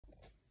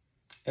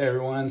Hey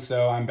everyone,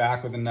 so I'm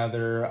back with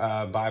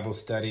another Bible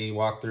study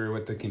walkthrough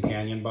with the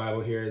companion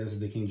Bible here. This is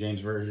the King James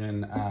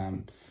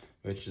Version,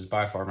 which is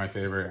by far my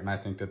favorite, and I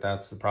think that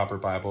that's the proper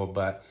Bible,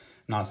 but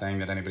I'm not saying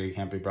that anybody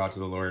can't be brought to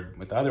the Lord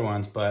with the other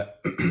ones, but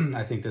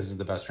I think this is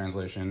the best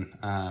translation.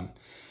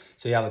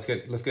 So yeah, let's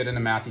get into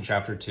Matthew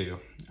chapter 2.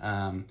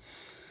 Now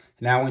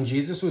when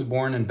Jesus was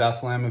born in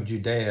Bethlehem of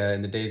Judea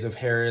in the days of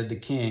Herod the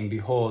king,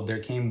 behold, there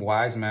came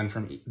wise men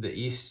from the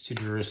east to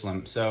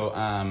Jerusalem.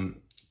 So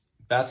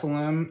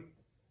Bethlehem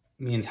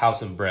means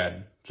house of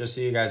bread, just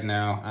so you guys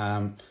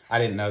know. I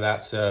didn't know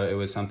that, so it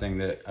was something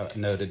that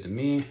noted to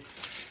me,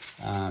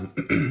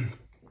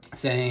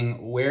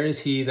 saying, where is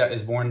he that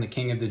is born the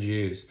King of the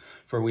Jews?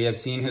 For we have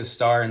seen his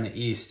star in the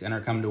east and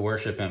are come to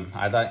worship him.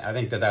 I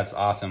think that that's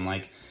awesome.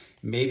 Like,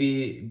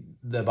 maybe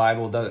the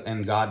Bible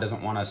and God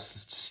doesn't want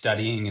us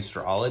studying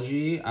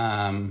astrology,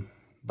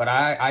 but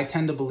I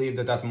tend to believe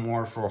that that's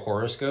more for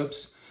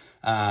horoscopes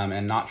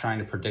and not trying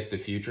to predict the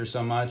future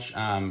so much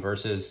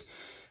versus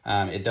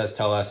it does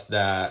tell us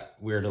that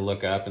we're to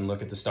look up and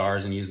look at the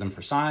stars and use them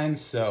for signs.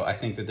 So I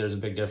think that there's a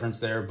big difference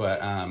there.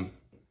 But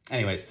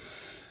anyways,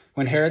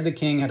 when Herod the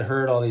king had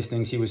heard all these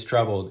things, he was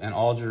troubled, and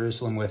all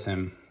Jerusalem with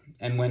him.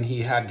 And when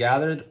he had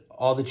gathered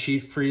all the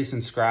chief priests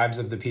and scribes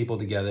of the people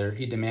together,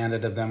 he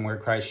demanded of them where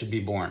Christ should be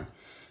born.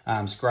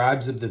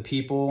 Scribes of the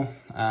people,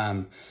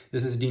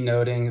 this is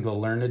denoting the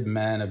learned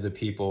men of the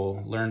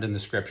people, learned in the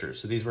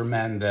scriptures. So these were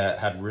men that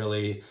had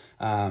really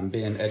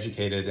been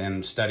educated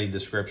and studied the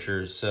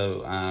scriptures.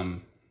 So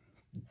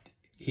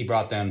he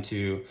brought them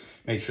to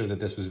make sure that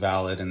this was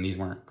valid and these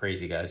weren't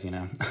crazy guys, you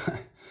know.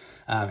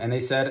 And they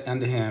said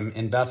unto him,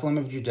 in Bethlehem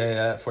of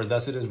Judea, for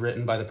thus it is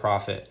written by the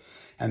prophet,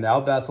 and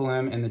thou,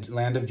 Bethlehem, in the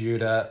land of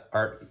Judah,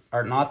 art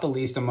not the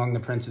least among the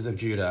princes of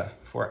Judah,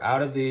 for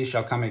out of thee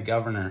shall come a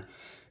governor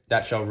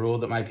that shall rule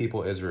my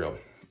people Israel.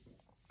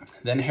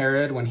 Then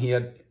Herod, when he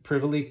had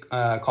privily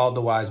called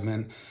the wise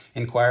men,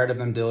 inquired of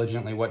them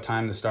diligently what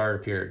time the star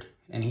appeared.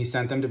 And he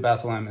sent them to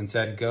Bethlehem and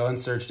said, go and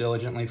search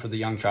diligently for the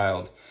young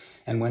child.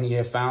 And when ye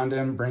have found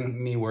him,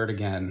 bring me word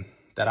again,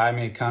 that I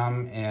may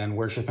come and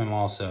worship him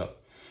also.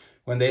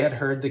 When they had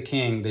heard the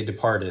king, they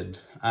departed.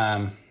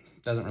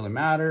 Doesn't really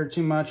matter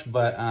too much,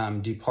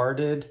 but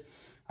departed,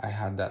 I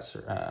had that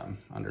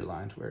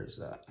underlined. Where is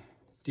that?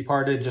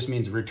 Departed just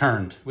means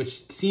returned,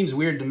 which seems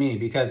weird to me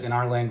because in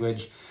our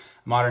language,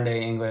 modern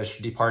day English,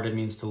 departed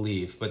means to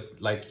leave. But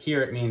like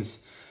here it means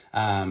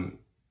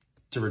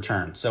to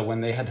return. So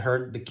when they had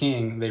heard the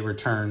king, they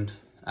returned.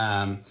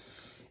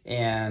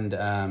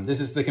 This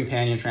is the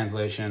companion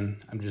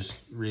translation. I'm just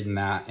reading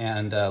that.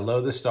 And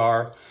lo, the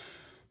star,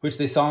 which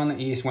they saw in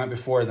the east, went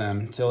before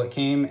them, till it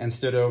came and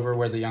stood over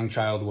where the young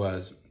child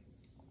was.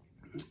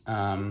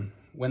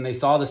 When they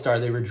saw the star,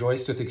 they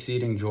rejoiced with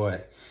exceeding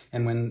joy.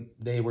 And when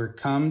they were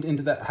come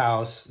into that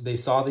house, they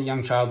saw the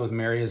young child with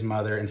Mary his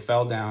mother, and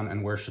fell down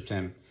and worshipped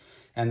him.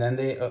 And then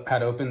they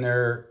had opened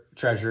their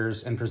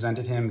treasures and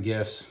presented him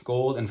gifts,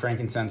 gold and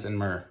frankincense and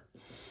myrrh.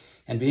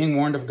 And being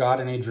warned of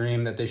God in a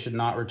dream that they should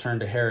not return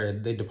to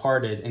Herod, they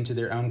departed into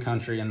their own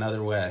country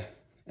another way.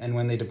 And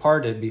when they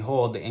departed,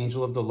 behold, the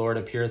angel of the Lord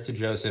appeareth to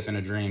Joseph in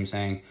a dream,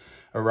 saying,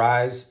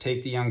 arise,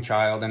 take the young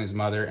child and his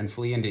mother, and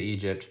flee into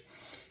Egypt.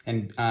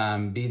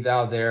 And be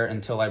thou there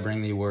until I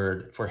bring thee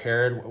word. For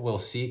Herod will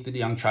seek the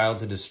young child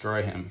to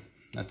destroy him.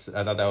 I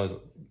thought that was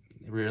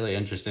really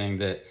interesting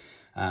that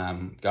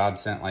God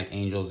sent like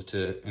angels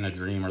in a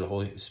dream, or the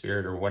Holy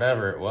Spirit, or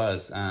whatever it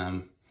was.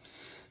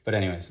 But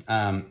anyways,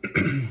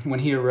 when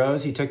he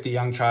arose, he took the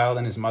young child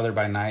and his mother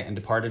by night and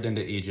departed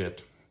into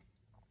Egypt,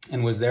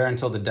 and was there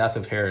until the death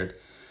of Herod,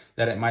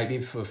 that it might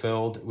be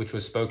fulfilled, which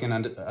was spoken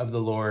of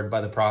the Lord by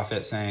the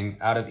prophet, saying,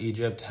 out of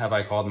Egypt have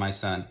I called my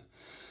son.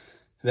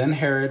 Then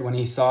Herod, when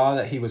he saw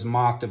that he was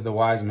mocked of the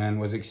wise men,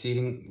 was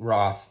exceeding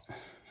wroth,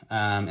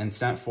 and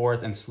sent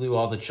forth and slew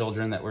all the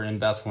children that were in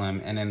Bethlehem,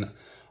 and in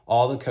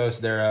all the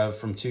coast thereof,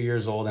 from 2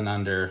 years old and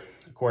under,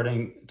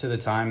 according to the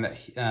time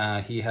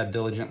that he had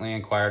diligently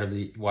inquired of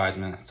the wise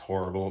men. That's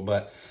horrible.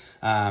 But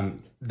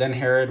then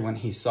Herod, when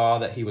he saw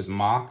that he was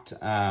mocked,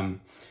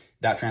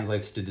 that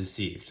translates to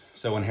deceived.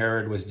 So when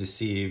Herod was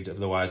deceived of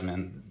the wise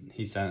men,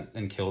 he sent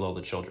and killed all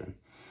the children.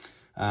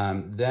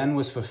 Then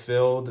was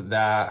fulfilled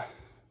that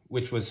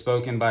which was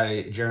spoken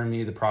by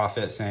Jeremiah the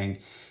prophet, saying,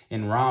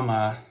 in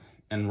Ramah,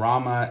 and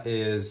Ramah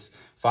is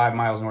 5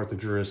 miles north of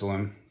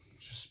Jerusalem,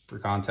 just for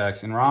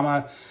context. In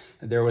Ramah,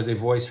 there was a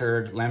voice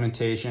heard,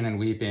 lamentation and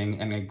weeping,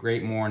 and a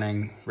great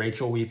mourning,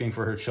 Rachel weeping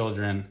for her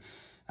children,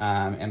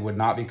 and would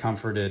not be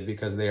comforted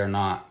because they are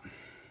not.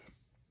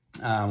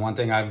 One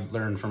thing I've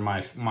learned from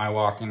my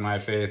walk in my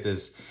faith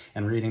is,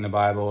 and reading the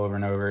Bible over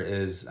and over,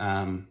 is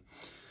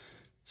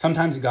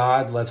sometimes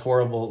God lets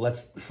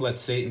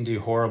Satan do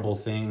horrible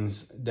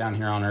things down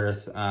here on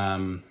earth,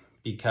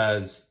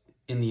 because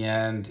in the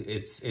end,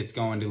 it's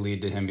going to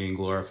lead to him being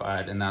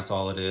glorified, and that's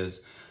all it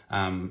is.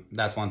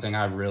 That's one thing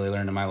I've really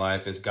learned in my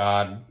life is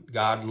God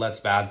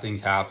lets bad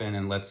things happen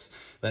and lets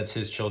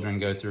his children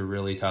go through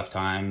really tough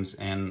times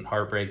and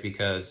heartbreak,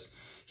 because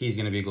he's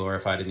going to be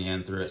glorified in the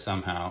end through it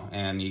somehow.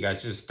 And you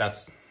guys, just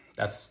that's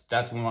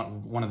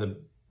one of the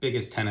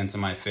biggest tenets of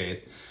my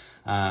faith.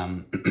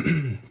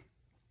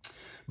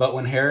 But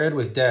when Herod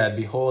was dead,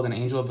 behold, an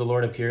angel of the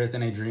Lord appeareth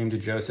in a dream to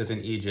Joseph in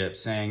Egypt,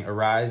 saying,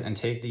 Arise and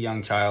take the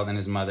young child and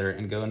his mother,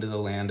 and go into the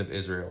land of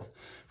Israel,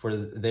 for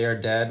they are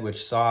dead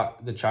which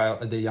sought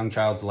the young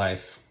child's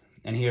life.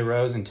 And he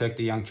arose and took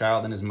the young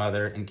child and his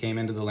mother, and came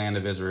into the land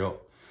of Israel.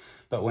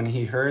 But when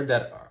he heard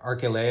that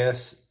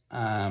Archelaus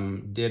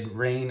did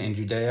reign in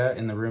Judea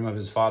in the room of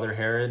his father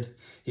Herod,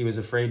 he was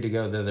afraid to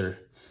go thither.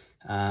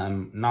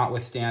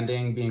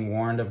 Notwithstanding, being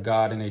warned of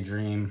God in a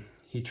dream,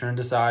 he turned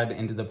aside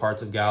into the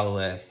parts of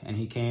Galilee, and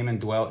he came and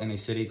dwelt in a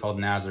city called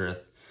Nazareth,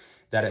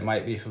 that it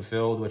might be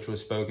fulfilled which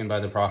was spoken by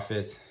the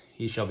prophets,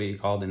 he shall be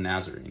called a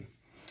Nazarene.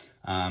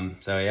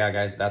 So yeah,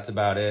 guys, that's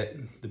about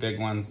it. The big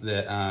ones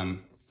that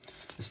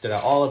stood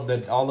out. All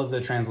of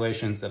the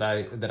translations that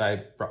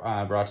I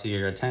brought to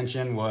your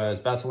attention was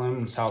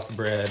Bethlehem's house of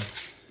bread.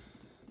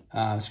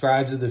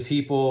 Scribes of the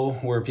people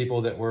were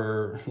people that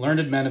were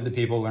learned men of the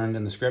people, learned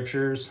in the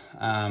scriptures.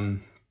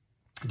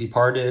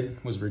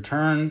 Departed was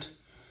returned.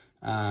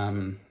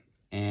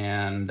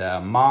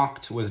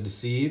 Mocked was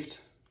deceived,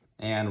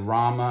 and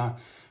Ramah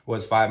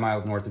was 5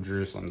 miles north of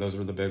Jerusalem. Those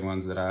were the big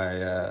ones that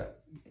I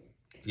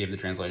gave the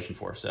translation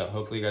for. So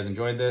hopefully you guys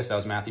enjoyed this. That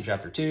was Matthew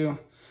chapter 2,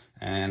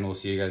 and we'll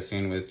see you guys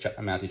soon with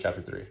Matthew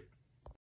chapter 3.